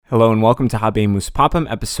Hello and welcome to Habemus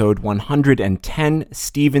Papam, episode 110,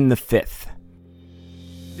 Stephen V.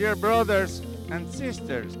 Dear brothers and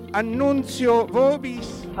sisters, Annuncio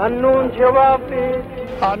vobis, Annuncio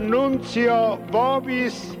vobis, Annuncio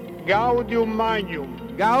vobis Gaudium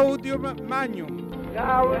Magnum, Gaudium Magnum,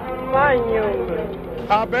 Gaudium Magnum,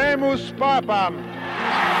 Habemus Papam.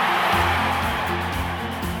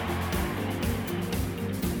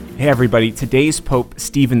 Hey everybody, today's Pope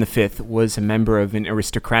Stephen V was a member of an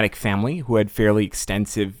aristocratic family who had fairly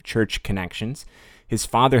extensive church connections. His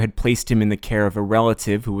father had placed him in the care of a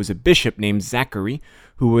relative who was a bishop named Zachary,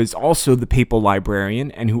 who was also the papal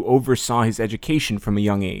librarian and who oversaw his education from a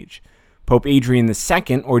young age. Pope Adrian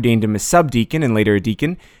II ordained him a subdeacon and later a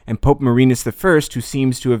deacon, and Pope Marinus I, who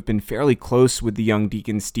seems to have been fairly close with the young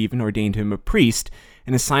deacon Stephen, ordained him a priest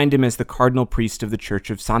and assigned him as the cardinal priest of the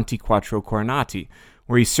Church of Santi Quattro Coronati,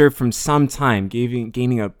 where he served from some time,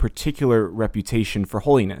 gaining a particular reputation for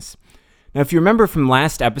holiness. Now, if you remember from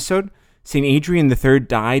last episode, St. Adrian III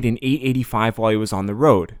died in 885 while he was on the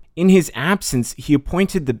road. In his absence, he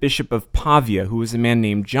appointed the Bishop of Pavia, who was a man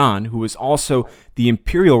named John, who was also the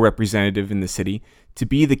imperial representative in the city, to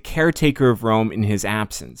be the caretaker of Rome in his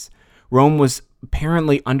absence. Rome was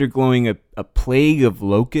apparently undergoing a plague of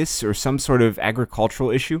locusts or some sort of agricultural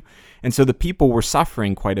issue, and so the people were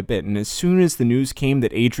suffering quite a bit. And as soon as the news came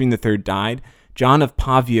that Adrian III died, John of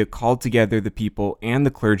Pavia called together the people and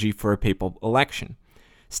the clergy for a papal election.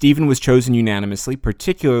 Stephen was chosen unanimously,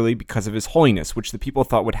 particularly because of his holiness, which the people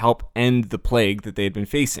thought would help end the plague that they had been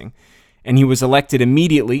facing. And he was elected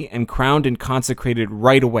immediately and crowned and consecrated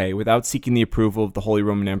right away without seeking the approval of the Holy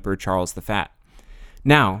Roman Emperor Charles the Fat.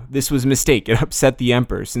 Now, this was a mistake. It upset the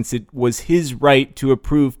emperor, since it was his right to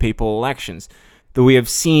approve papal elections. Though we have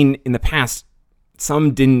seen in the past,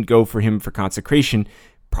 some didn't go for him for consecration,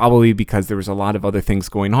 probably because there was a lot of other things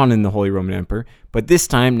going on in the Holy Roman Emperor. But this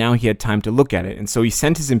time, now he had time to look at it. And so he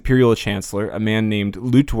sent his imperial chancellor, a man named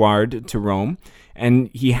Luitward, to Rome, and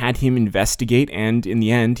he had him investigate, and in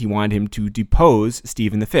the end, he wanted him to depose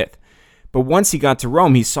Stephen V. But once he got to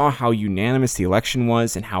Rome, he saw how unanimous the election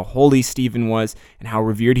was and how holy Stephen was and how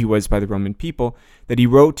revered he was by the Roman people, that he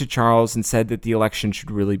wrote to Charles and said that the election should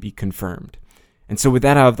really be confirmed. And so with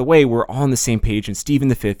that out of the way, we're all on the same page, and Stephen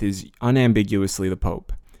V is unambiguously the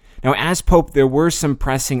Pope. Now, as Pope, there were some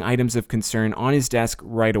pressing items of concern on his desk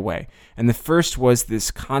right away, and the first was this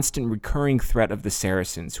constant recurring threat of the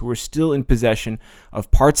Saracens, who were still in possession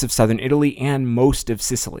of parts of southern Italy and most of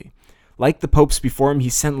Sicily. Like the popes before him, he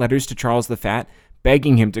sent letters to Charles the Fat,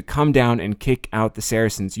 begging him to come down and kick out the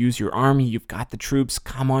Saracens. Use your army, you've got the troops,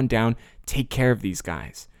 come on down, take care of these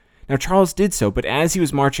guys. Now, Charles did so, but as he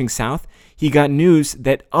was marching south, he got news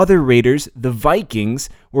that other raiders, the Vikings,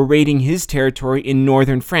 were raiding his territory in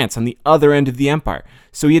northern France, on the other end of the empire.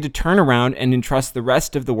 So he had to turn around and entrust the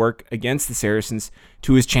rest of the work against the Saracens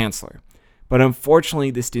to his chancellor. But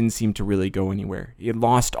unfortunately, this didn't seem to really go anywhere. He had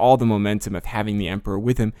lost all the momentum of having the emperor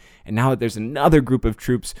with him, and now that there's another group of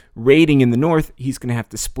troops raiding in the north, he's going to have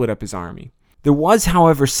to split up his army. There was,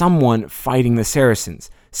 however, someone fighting the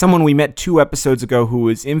Saracens, someone we met 2 episodes ago who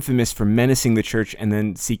was infamous for menacing the church and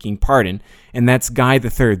then seeking pardon, and that's Guy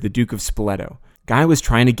III, the Duke of Spoleto. Guy was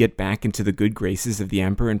trying to get back into the good graces of the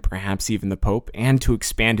emperor and perhaps even the pope, and to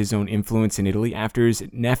expand his own influence in Italy after his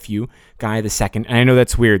nephew, Guy II. And I know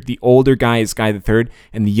that's weird. The older guy is Guy III,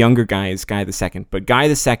 and the younger guy is Guy II. But Guy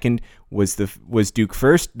II was Duke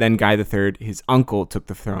first, then Guy III, his uncle, took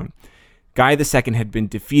the throne. Guy II had been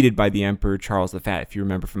defeated by the Emperor Charles the Fat, if you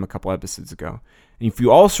remember from a couple episodes ago. And if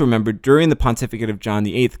you also remember, during the pontificate of John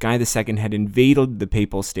VIII, Guy II had invaded the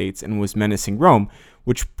Papal States and was menacing Rome,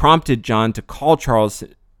 which prompted John to call Charles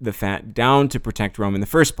the Fat down to protect Rome in the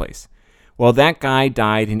first place. Well, that guy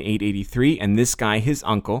died in 883, and this guy, his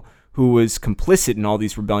uncle, who was complicit in all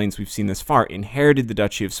these rebellions we've seen thus far, inherited the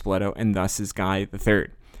Duchy of Spoleto, and thus is Guy III.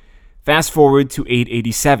 Fast forward to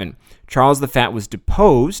 887. Charles the Fat was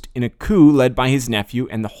deposed in a coup led by his nephew,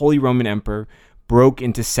 and the Holy Roman Emperor broke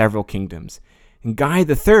into several kingdoms. And Guy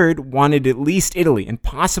III wanted at least Italy, and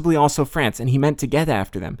possibly also France, and he meant to get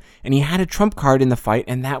after them. And he had a trump card in the fight,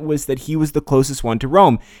 and that was that he was the closest one to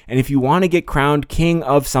Rome. And if you want to get crowned king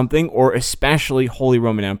of something, or especially Holy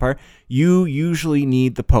Roman Empire, you usually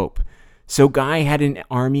need the Pope. So Guy had an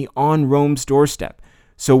army on Rome's doorstep.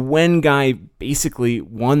 So when Guy basically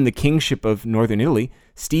won the kingship of northern Italy,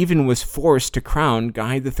 Stephen was forced to crown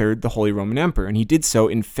Guy III the Holy Roman Emperor, and he did so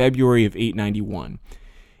in February of 891.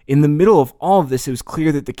 In the middle of all of this, it was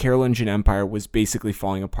clear that the Carolingian Empire was basically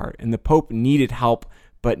falling apart, and the Pope needed help,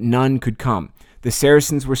 but none could come. The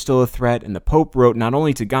Saracens were still a threat, and the Pope wrote not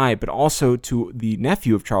only to Guy, but also to the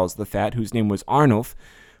nephew of Charles the Fat, whose name was Arnulf,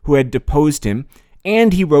 who had deposed him,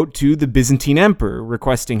 And he wrote to the Byzantine emperor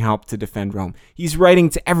requesting help to defend Rome. He's writing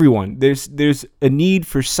to everyone. There's a need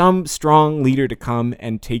for some strong leader to come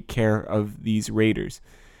and take care of these raiders.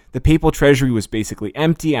 The papal treasury was basically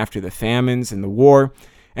empty after the famines and the war.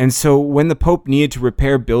 And so when the Pope needed to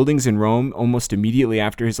repair buildings in Rome almost immediately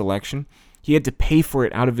after his election, he had to pay for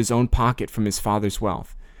it out of his own pocket from his father's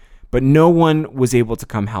wealth. But no one was able to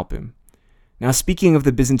come help him. Now, speaking of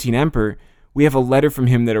the Byzantine emperor, we have a letter from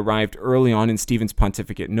him that arrived early on in Stephen's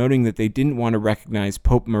pontificate, noting that they didn't want to recognize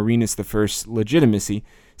Pope Marinus I's legitimacy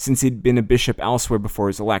since he'd been a bishop elsewhere before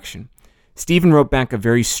his election. Stephen wrote back a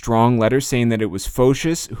very strong letter saying that it was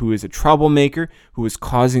Photius, who is a troublemaker, who was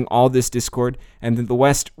causing all this discord, and that the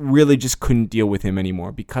West really just couldn't deal with him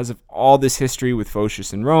anymore because of all this history with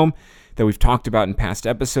Photius in Rome that we've talked about in past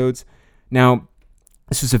episodes. Now,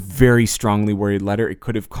 this was a very strongly worded letter. It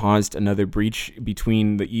could have caused another breach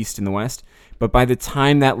between the East and the West. But by the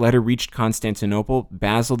time that letter reached Constantinople,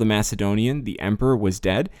 Basil the Macedonian, the emperor, was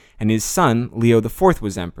dead, and his son, Leo IV,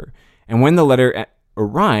 was emperor. And when the letter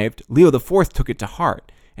arrived, Leo IV took it to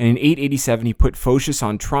heart. And in 887, he put Photius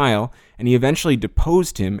on trial, and he eventually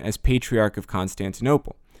deposed him as Patriarch of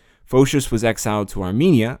Constantinople. Photius was exiled to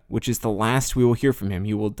Armenia, which is the last we will hear from him.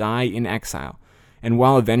 He will die in exile. And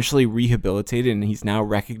while eventually rehabilitated and he's now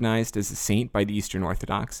recognized as a saint by the Eastern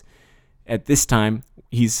Orthodox, at this time,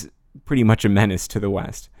 he's pretty much a menace to the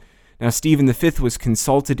West. Now, Stephen V was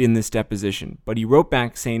consulted in this deposition, but he wrote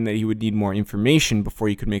back saying that he would need more information before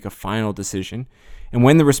he could make a final decision. And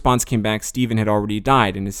when the response came back, Stephen had already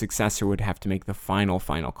died, and his successor would have to make the final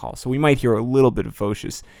call. So we might hear a little bit of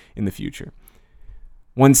Photius in the future.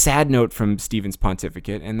 One sad note from Stephen's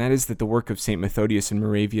pontificate, and that is that the work of St. Methodius in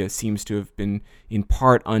Moravia seems to have been in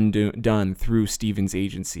part undone through Stephen's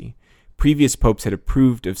agency. Previous popes had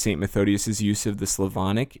approved of St. Methodius' use of the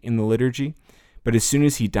Slavonic in the liturgy, but as soon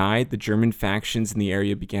as he died, the German factions in the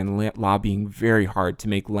area began lobbying very hard to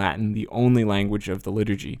make Latin the only language of the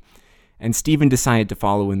liturgy, and Stephen decided to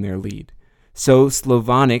follow in their lead. So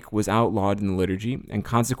Slavonic was outlawed in the liturgy, and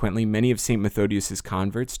consequently many of St. Methodius'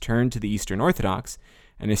 converts turned to the Eastern Orthodox,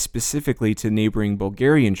 and specifically to neighboring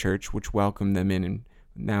Bulgarian church, which welcomed them in. And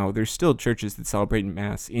now there's still churches that celebrate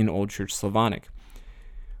Mass in Old Church Slavonic.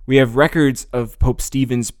 We have records of Pope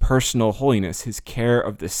Stephen's personal holiness, his care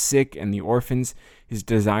of the sick and the orphans, his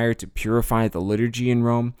desire to purify the liturgy in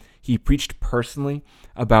Rome. He preached personally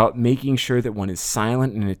about making sure that one is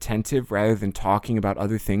silent and attentive rather than talking about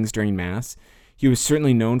other things during Mass. He was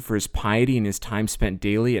certainly known for his piety and his time spent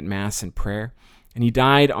daily at Mass and prayer. And he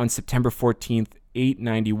died on September 14th,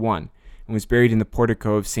 891, and was buried in the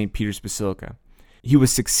portico of St. Peter's Basilica. He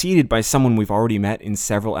was succeeded by someone we've already met in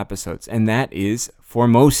several episodes, and that is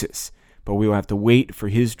Formosus, but we will have to wait for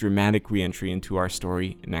his dramatic re-entry into our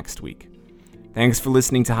story next week. Thanks for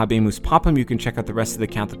listening to Habemus Papam. You can check out the rest of the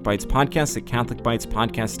Catholic Bites podcast at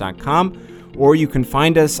catholicbitespodcast.com, or you can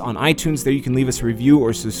find us on iTunes. There you can leave us a review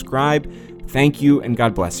or subscribe. Thank you, and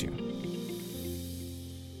God bless you.